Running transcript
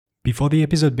Before the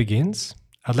episode begins,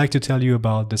 I'd like to tell you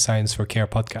about the Science for Care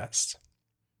podcast.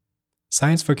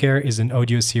 Science for Care is an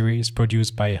audio series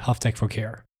produced by Health Tech for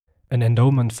Care, an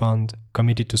endowment fund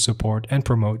committed to support and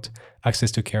promote access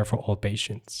to care for all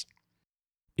patients.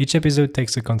 Each episode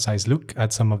takes a concise look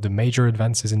at some of the major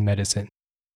advances in medicine: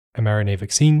 mRNA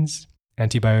vaccines,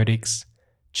 antibiotics,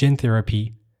 gene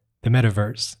therapy, the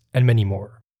metaverse, and many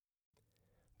more.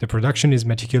 The production is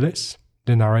meticulous,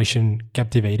 the narration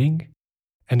captivating,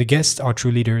 and the guests are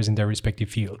true leaders in their respective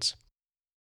fields.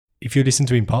 If you listen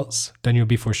to Impulse, then you'll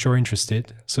be for sure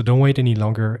interested, so don't wait any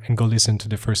longer and go listen to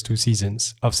the first 2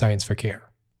 seasons of Science for Care.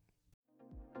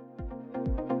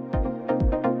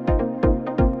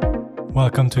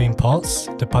 Welcome to Impulse,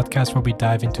 the podcast where we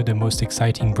dive into the most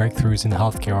exciting breakthroughs in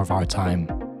healthcare of our time.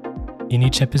 In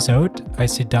each episode, I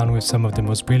sit down with some of the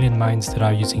most brilliant minds that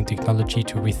are using technology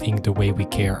to rethink the way we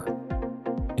care.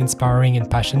 Inspiring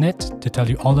and passionate to tell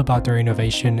you all about their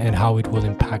innovation and how it will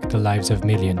impact the lives of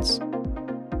millions.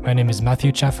 My name is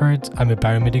Matthew Chafford. I'm a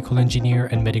biomedical engineer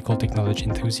and medical technology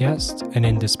enthusiast, and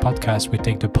in this podcast, we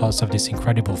take the pulse of this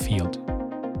incredible field.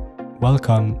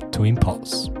 Welcome to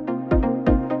Impulse.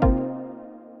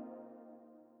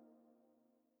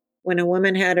 When a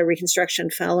woman had a reconstruction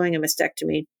following a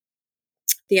mastectomy,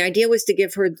 the idea was to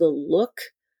give her the look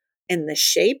and the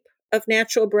shape of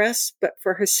natural breasts, but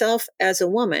for herself as a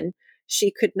woman, she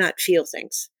could not feel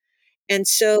things. And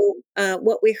so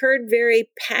what we heard very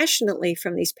passionately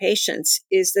from these patients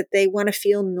is that they want to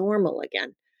feel normal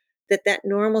again, that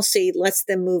normalcy lets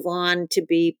them move on to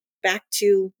be back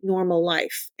to normal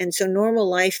life. And so normal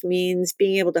life means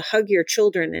being able to hug your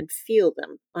children and feel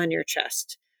them on your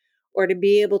chest, or to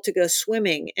be able to go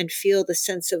swimming and feel the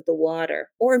sense of the water,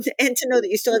 and to know that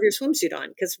you still have your swimsuit on,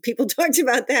 because people talked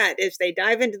about that. If they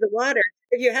dive into the water,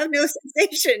 if you have no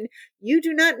sensation, you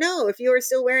do not know if you are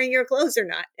still wearing your clothes or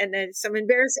not. And then some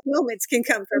embarrassing moments can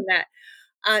come from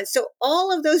that. So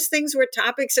all of those things were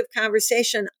topics of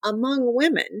conversation among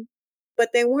women, but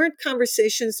they weren't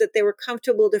conversations that they were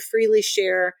comfortable to freely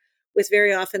share with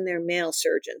very often their male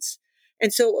surgeons.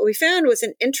 And so what we found was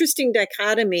an interesting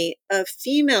dichotomy of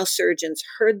female surgeons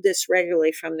heard this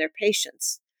regularly from their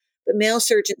patients, but male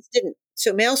surgeons didn't.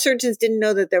 So male surgeons didn't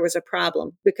know that there was a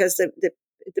problem because the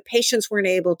patients weren't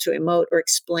able to emote or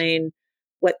explain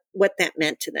what that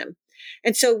meant to them.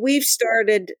 And so we've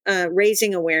started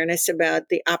raising awareness about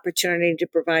the opportunity to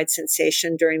provide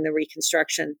sensation during the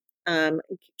reconstruction,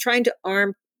 trying to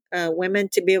arm women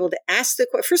to be able to ask the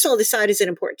question. First of all, decide, is it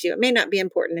important to you? It may not be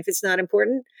important. If it's not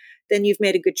important, then you've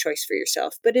made a good choice for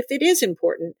yourself. But if it is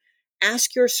important,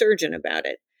 ask your surgeon about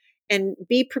it and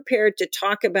be prepared to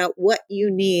talk about what you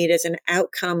need as an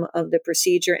outcome of the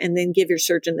procedure, and then give your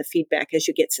surgeon the feedback as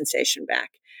you get sensation back.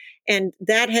 And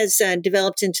that has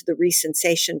developed into the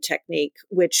resensation technique,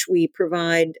 which we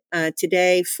provide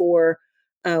today for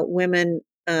women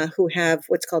who have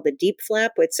what's called a deep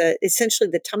flap. It's essentially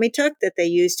the tummy tuck that they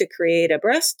use to create a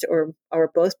breast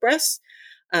or both breasts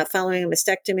following a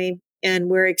mastectomy. And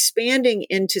we're expanding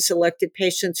into selected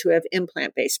patients who have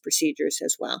implant-based procedures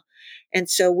as well. And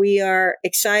so we are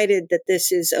excited that this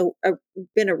has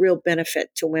been a real benefit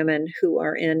to women who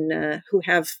are who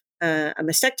have a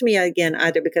mastectomy, again,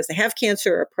 either because they have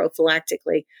cancer or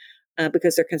prophylactically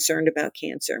because they're concerned about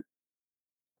cancer.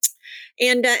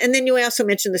 And then you also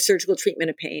mentioned the surgical treatment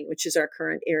of pain, which is our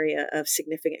current area of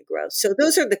significant growth. So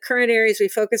those are the current areas we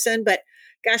focus on. But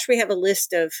gosh, we have a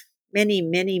list of many,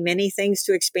 many, many things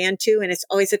to expand to. And it's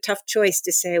always a tough choice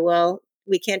to say, well,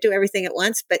 we can't do everything at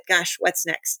once, but gosh, what's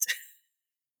next?